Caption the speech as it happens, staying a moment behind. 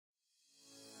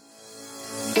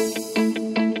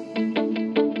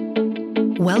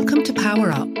Welcome to Power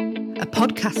Up, a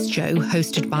podcast show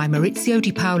hosted by Maurizio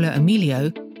Di Paolo Emilio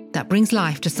that brings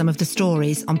life to some of the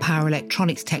stories on power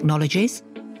electronics technologies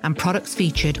and products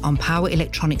featured on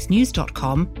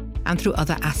powerelectronicsnews.com and through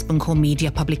other Aspen Core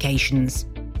media publications.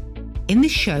 In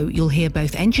this show, you'll hear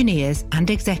both engineers and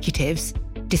executives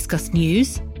discuss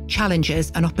news,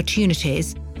 challenges and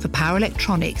opportunities for power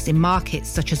electronics in markets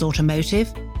such as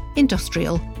automotive,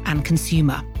 industrial and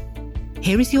consumer.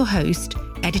 Here is your host,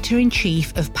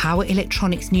 Editor-in-Chief of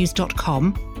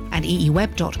powerelectronicsnews.com and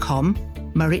eeweb.com,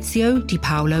 Maurizio Di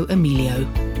Paolo Emilio.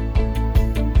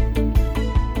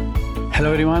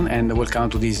 Hello everyone and welcome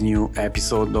to this new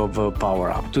episode of Power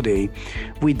Up. Today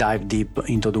we dive deep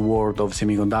into the world of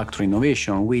semiconductor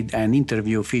innovation with an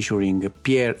interview featuring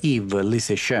Pierre-Yves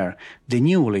Lesaicherre, the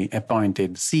newly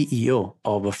appointed CEO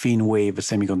of Finwave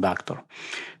Semiconductor.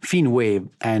 Finwave,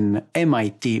 an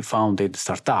MIT-founded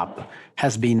startup,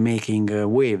 has been making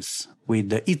waves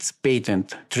with its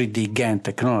patent 3D GaN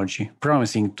technology,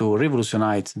 promising to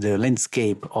revolutionize the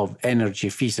landscape of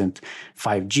energy-efficient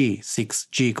 5G,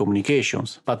 6G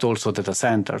communications, but also data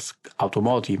centers,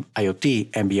 automotive, IoT,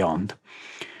 and beyond.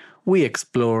 We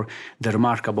explore the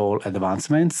remarkable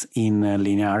advancements in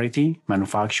linearity,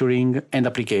 manufacturing, and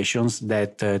applications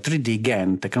that 3D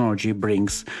GaN technology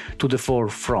brings to the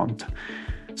forefront.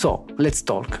 So, let's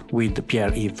talk with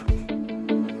Pierre-Yves.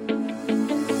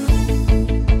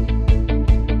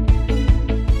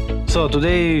 So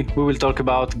today we will talk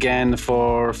about GaN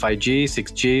for 5G,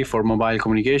 6G, for mobile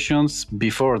communications.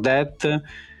 Before that,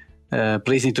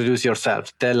 please introduce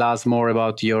yourself. Tell us more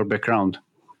about your background.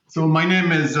 So my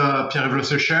name is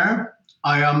Pierre-Yves Lesaicherre.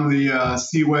 I am the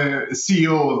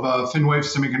CEO of Finwave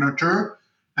Semiconductor,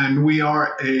 and we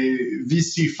are a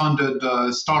VC-funded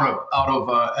startup out of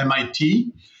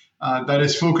MIT that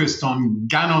is focused on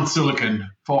GaN on silicon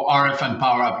for RF and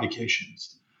power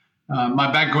applications.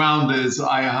 My background is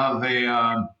I have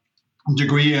a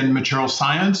degree in material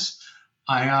science.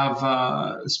 I have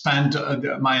spent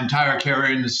my entire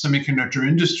career in the semiconductor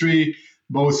industry,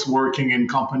 both working in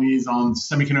companies on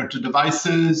semiconductor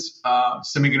devices,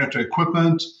 semiconductor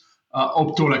equipment,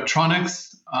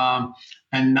 optoelectronics,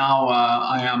 and now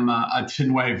I am at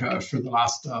Finwave for the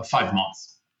last 5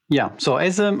 months. Yeah, so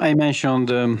as I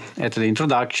mentioned at the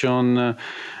introduction,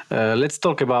 let's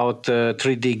talk about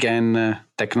 3D GaN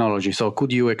technology. So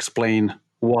could you explain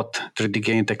what 3D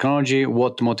GaN technology,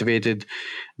 what motivated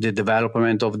the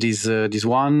development of this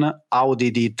one? How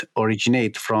did it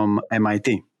originate from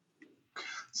MIT?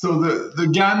 So the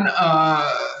GaN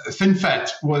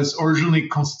FinFET was originally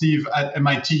conceived at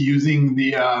MIT using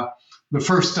the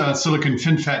first silicon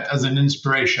FinFET as an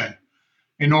inspiration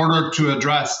in order to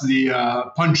address the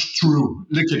punch-through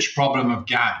leakage problem of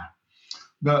GaN.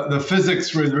 The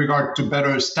physics with regard to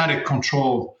better static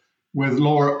control with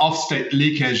lower off-state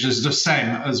leakage is the same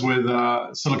as with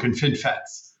silicon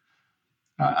FinFETs.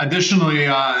 Additionally,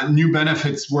 new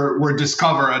benefits were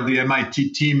discovered at the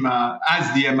MIT team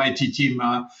as the MIT team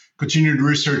continued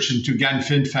research into GaN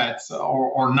FinFETs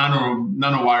or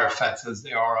nanowire FETs as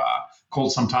they are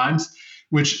called sometimes,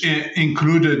 which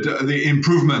included the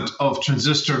improvement of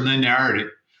transistor linearity.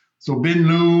 So Bin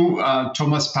Lu,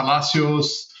 Thomas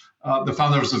Palacios, the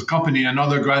founders of the company, and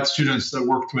other grad students that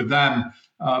worked with them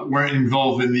were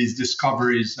involved in these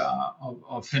discoveries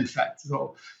of FinFET.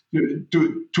 So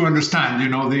to understand,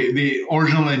 the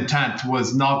original intent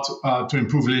was not to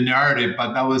improve linearity,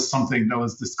 but that was something that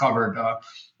was discovered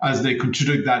as they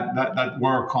continued that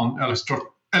work on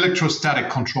electrostatic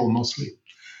control mostly.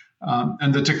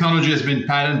 And the technology has been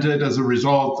patented as a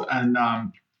result and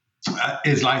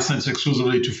is licensed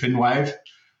exclusively to Finwave.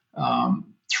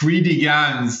 3D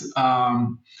GaNs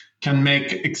can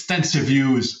make extensive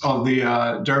use of the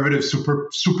derivative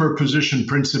superposition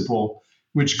principle,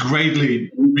 which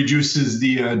greatly reduces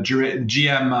the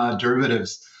GM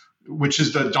derivatives, which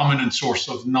is the dominant source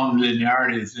of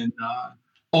nonlinearities in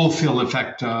all field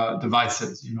effect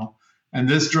devices. And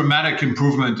this dramatic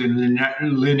improvement in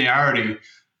linearity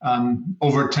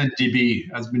over 10 dB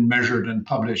has been measured and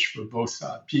published for both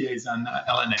PAs and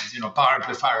LNAs, power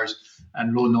amplifiers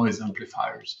and low noise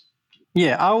amplifiers.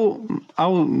 Yeah, how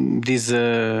this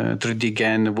 3D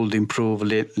GaN would improve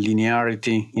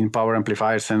linearity in power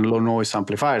amplifiers and low noise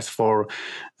amplifiers for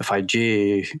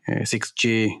 5G,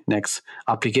 6G next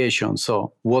applications?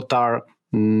 So what are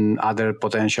other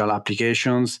potential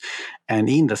applications and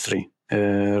industry?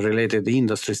 Related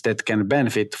industries that can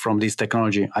benefit from this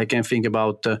technology. I can think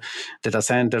about data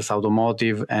centers,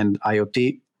 automotive, and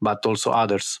IoT, but also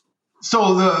others.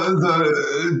 So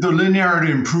the linearity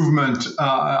improvement,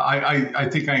 I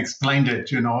think I explained it.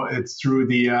 It's through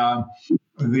the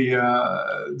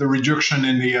the reduction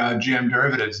in the GM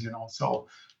derivatives, so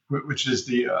which is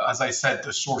as I said,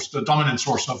 the dominant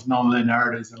source of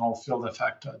nonlinearities in all field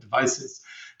effect devices.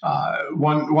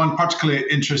 One particularly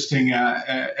interesting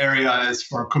area is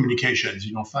for communications,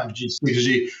 5G,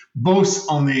 6G, both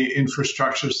on the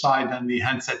infrastructure side and the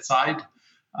handset side.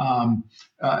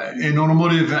 In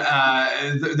automotive,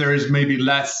 there is maybe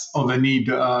less of a need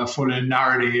for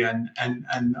linearity,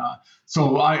 and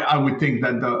so I would think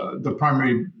that the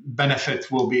primary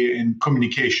benefit will be in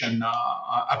communication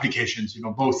applications,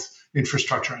 both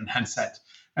infrastructure and handset.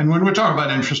 And when we're talking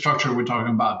about infrastructure, we're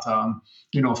talking about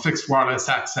fixed wireless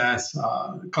access,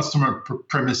 customer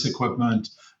premise equipment,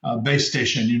 base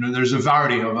station. There's a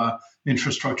variety of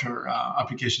infrastructure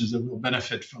applications that will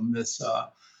benefit from this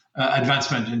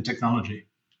advancement in technology.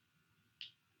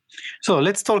 So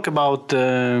let's talk about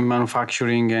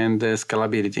manufacturing and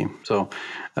scalability. So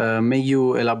may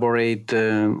you elaborate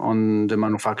on the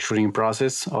manufacturing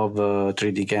process of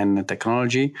 3D GaN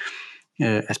technology,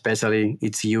 especially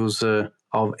its use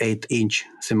of 8-inch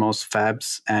CMOS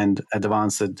fabs and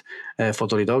advanced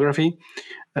photolithography.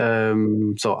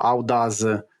 So how does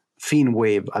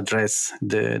Finwave address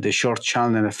the short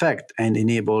channel effect and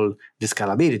enable the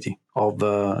scalability of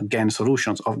GaN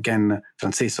solutions, of GaN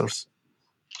transistors?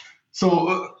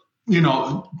 So,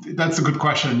 that's a good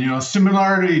question.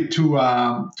 Similarly to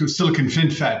silicon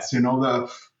FinFETs,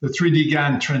 the 3D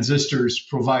GaN transistors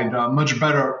provide much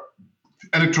better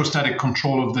electrostatic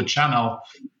control of the channel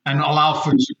and allow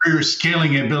for superior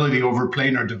scaling ability over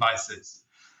planar devices.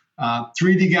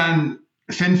 3D GaN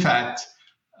FinFET,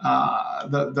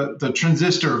 the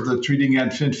transistor of the 3D GaN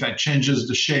FinFET changes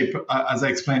the shape, as I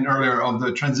explained earlier, of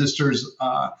the transistor's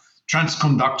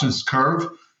transconductance curve,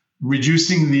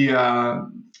 reducing the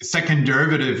second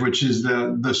derivative, which is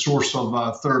the source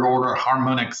of third order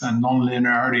harmonics and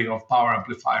nonlinearity of power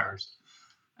amplifiers.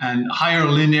 And higher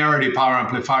linearity power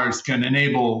amplifiers can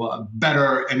enable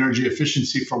better energy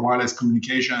efficiency for wireless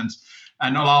communications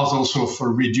and allows also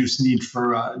for reduced need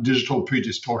for digital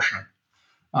pre-distortion.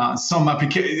 As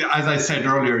I said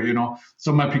earlier,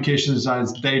 some applications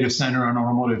as data center and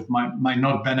automotive might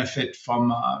not benefit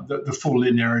from the full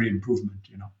linearity improvement,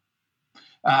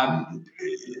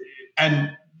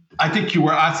 and I think you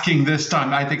were asking this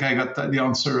time, I think I got the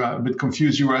answer a bit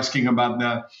confused. You were asking about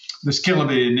the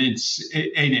scalability in its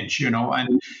 8-inch,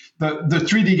 and the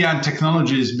 3D GaN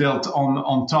technology is built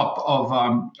on top of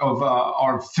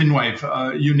our Finwave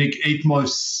unique 8-inch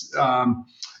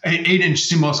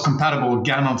CMOS compatible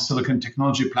GaN on silicon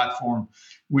technology platform,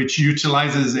 which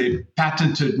utilizes a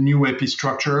patented new epi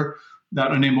structure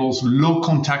that enables low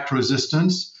contact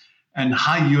resistance and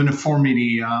high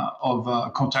uniformity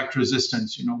of contact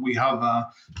resistance. We have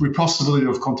repulsibility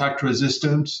of contact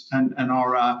resistance and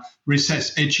our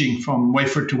recess etching from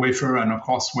wafer to wafer and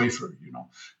across wafer,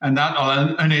 and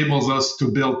that enables us to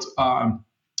build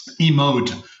E-mode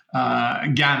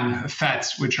GaN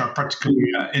FETs, which are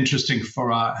particularly interesting for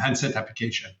handset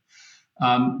application.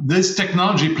 This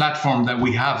technology platform that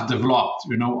we have developed,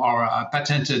 our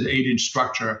patented 8-inch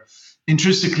structure,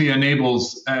 intrinsically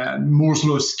enables Moore's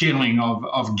law scaling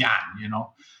of GaN,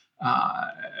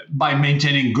 by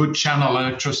maintaining good channel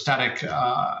electrostatic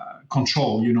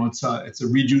control. It's a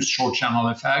reduced short channel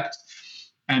effect.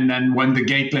 And then when the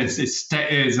gate length is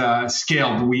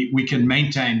scaled, we can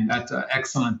maintain that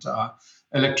excellent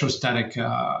electrostatic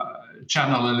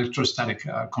channel electrostatic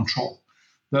control.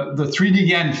 The 3D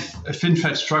GaN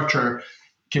FinFET structure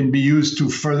can be used to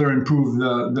further improve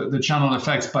the channel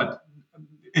effects, but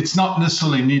it's not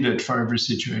necessarily needed for every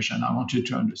situation. I want you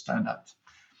to understand that.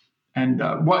 And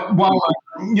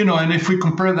and if we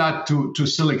compare that to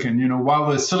silicon,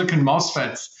 while the silicon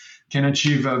MOSFETs can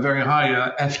achieve a very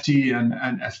high FT and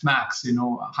Fmax,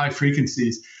 high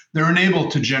frequencies, they're unable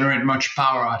to generate much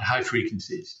power at high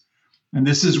frequencies. And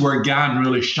this is where GaN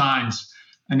really shines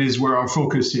and is where our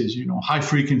focus is, high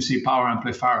frequency power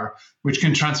amplifier, which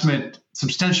can transmit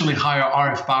substantially higher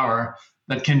RF power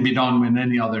that can be done with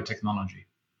any other technology.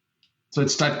 So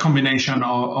it's that combination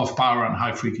of power and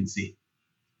high frequency.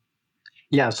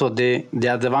 Yeah, so the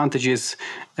advantages,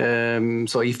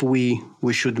 so if we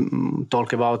should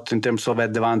talk about in terms of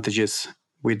advantages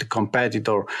with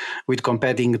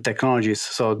competing technologies.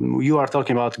 So you are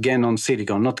talking about GaN on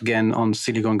silicon, not GaN on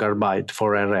silicon carbide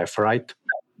for RF, right?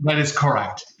 That is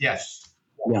correct, yes.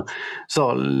 Yeah.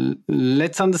 So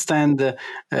let's understand the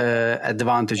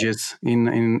advantages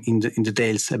in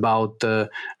details about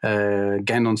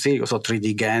GaN on silicon, so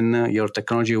 3D GaN, your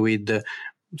technology with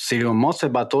silicon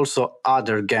MOSFET, but also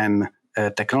other GaN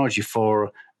technology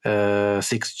for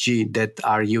 6G that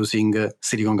are using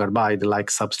silicon carbide like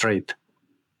substrate.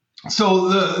 So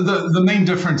the main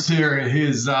difference here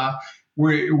is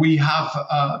we have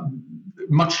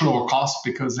much lower cost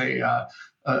because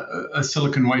a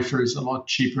silicon wafer is a lot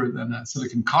cheaper than a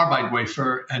silicon carbide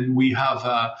wafer, and we have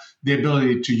the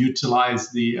ability to utilize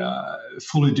the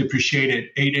fully depreciated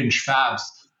 8-inch fabs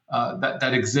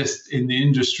that exist in the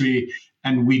industry,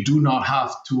 and we do not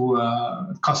have to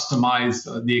customize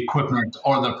the equipment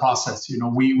or the process.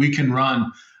 We can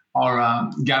run our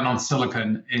GaN on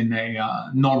silicon in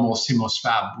a normal CMOS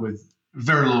fab with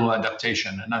very little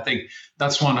adaptation. And I think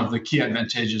that's one of the key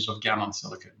advantages of GaN on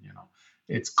silicon.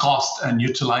 It's cost and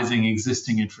utilizing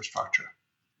existing infrastructure.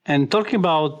 And talking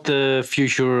about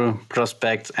future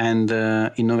prospects and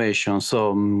innovation,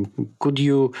 so could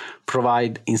you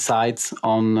provide insights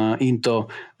into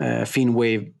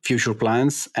Finwave future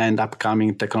plans and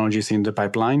upcoming technologies in the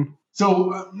pipeline?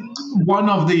 So one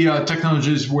of the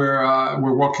technologies we're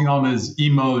working on is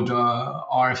E-mode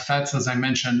RF, as I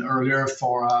mentioned earlier,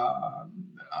 for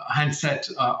handset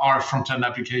RF front-end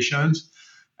applications.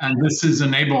 And this is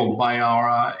enabled by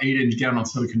our 8-inch GaN on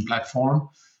silicon platform.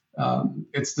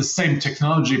 It's the same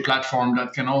technology platform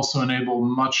that can also enable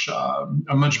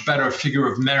a much better figure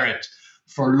of merit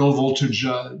for low voltage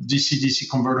DC-DC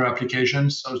converter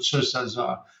applications, such as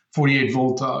 48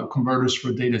 volt converters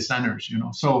for data centers.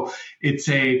 So it's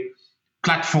a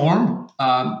platform.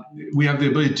 We have the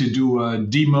ability to do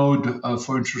D mode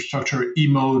for infrastructure, E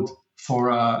mode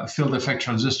for field effect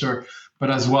transistor, but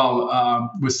as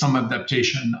well with some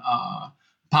adaptation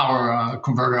power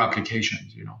converter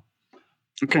applications.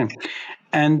 Okay.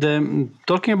 And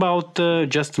talking about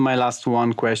just my last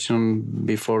one question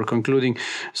before concluding.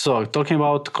 So talking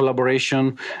about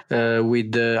collaboration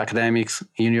with academics,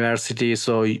 universities.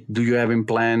 So do you have in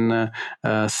plan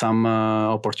some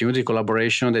opportunity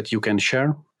collaboration that you can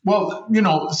share? Well,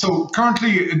 so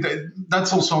currently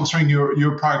that's also answering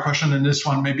your prior question, and this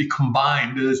one maybe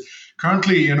combined is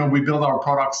currently, we build our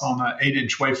products on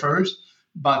 8-inch wafers.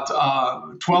 But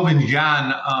 12-inch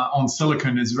GaN on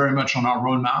silicon is very much on our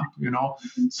roadmap,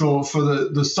 So for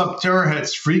the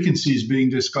sub-terahertz frequencies being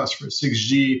discussed for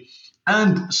 6G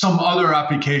and some other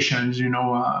applications,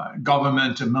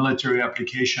 government and military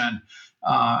application,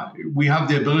 we have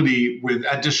the ability with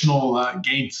additional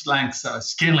gain length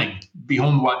scaling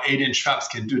beyond what 8-inch fabs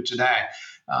can do today.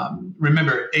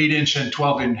 Remember, 8-inch and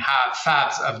 12-inch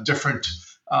fabs have different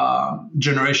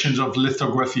generations of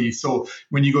lithography. So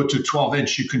when you go to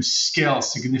 12-inch, you can scale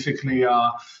significantly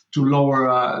to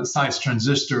lower size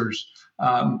transistors.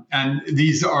 And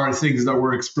these are things that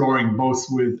we're exploring both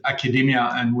with academia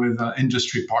and with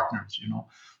industry partners.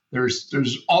 There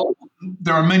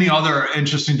are many other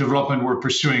interesting development we're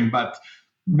pursuing, but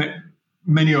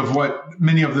many of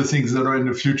the things that are in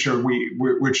the future,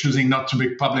 we're choosing not to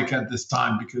make public at this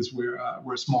time because we're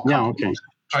a small company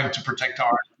trying to protect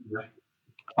our.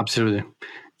 Absolutely.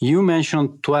 You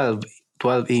mentioned 12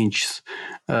 inches.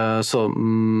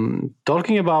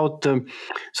 Talking about,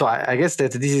 so I guess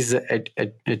that this is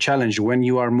a challenge when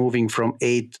you are moving from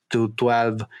 8 to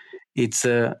 12. It's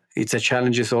a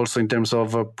challenge also in terms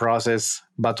of process,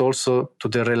 but also to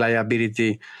the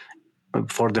reliability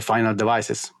for the final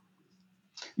devices.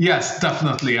 Yes,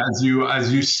 definitely. As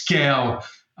you scale,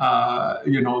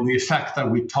 the effect that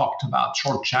we talked about,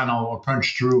 short channel or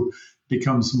punch through,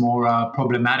 becomes more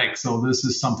problematic. So this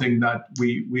is something that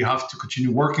we have to continue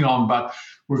working on, but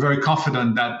we're very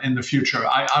confident that in the future,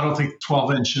 I don't think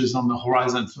 12 inches on the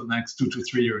horizon for the next 2 to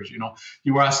 3 years.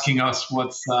 You were asking us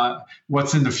what's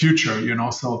in the future,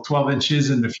 so 12 inches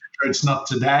in the future, it's not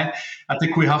today. I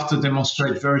think we have to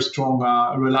demonstrate very strong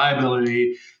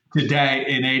reliability today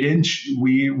in 8-inch.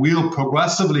 We will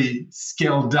progressively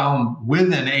scale down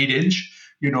with an 8-inch,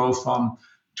 from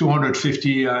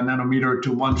 250 nanometer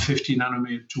to 150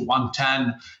 nanometer to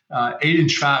 110.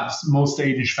 8-inch fabs, most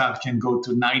 8-inch fabs can go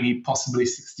to 90, possibly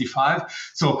 65.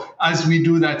 So as we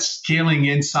do that scaling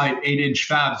inside 8-inch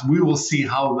fabs, we will see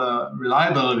how the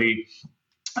reliability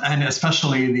and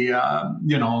especially the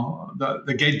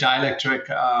gate dielectric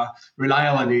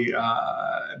reliability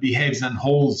behaves and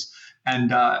holds.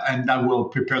 And that will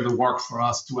prepare the work for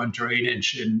us to enter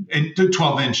 8-inch into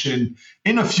 12-inch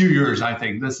in a few years. I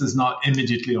think this is not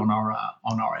immediately on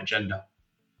our agenda.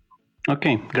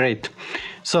 Okay, great.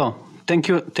 So thank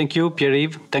you,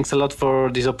 Pierre-Yves. Thanks a lot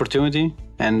for this opportunity,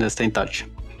 and stay in touch.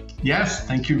 Yes,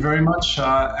 thank you very much,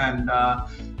 and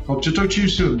hope to talk to you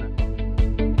soon.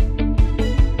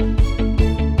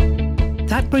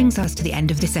 That brings us to the end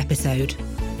of this episode.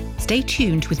 Stay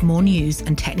tuned with more news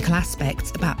and technical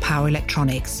aspects about power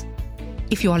electronics.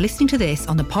 If you are listening to this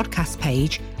on the podcast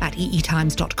page at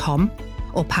eetimes.com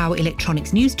or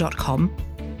powerelectronicsnews.com,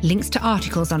 links to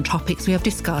articles on topics we have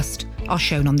discussed are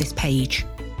shown on this page.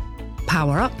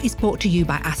 Power Up is brought to you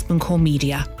by Aspencore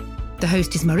Media. The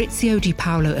host is Maurizio Di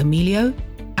Paolo Emilio,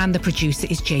 and the producer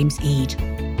is James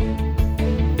Eade.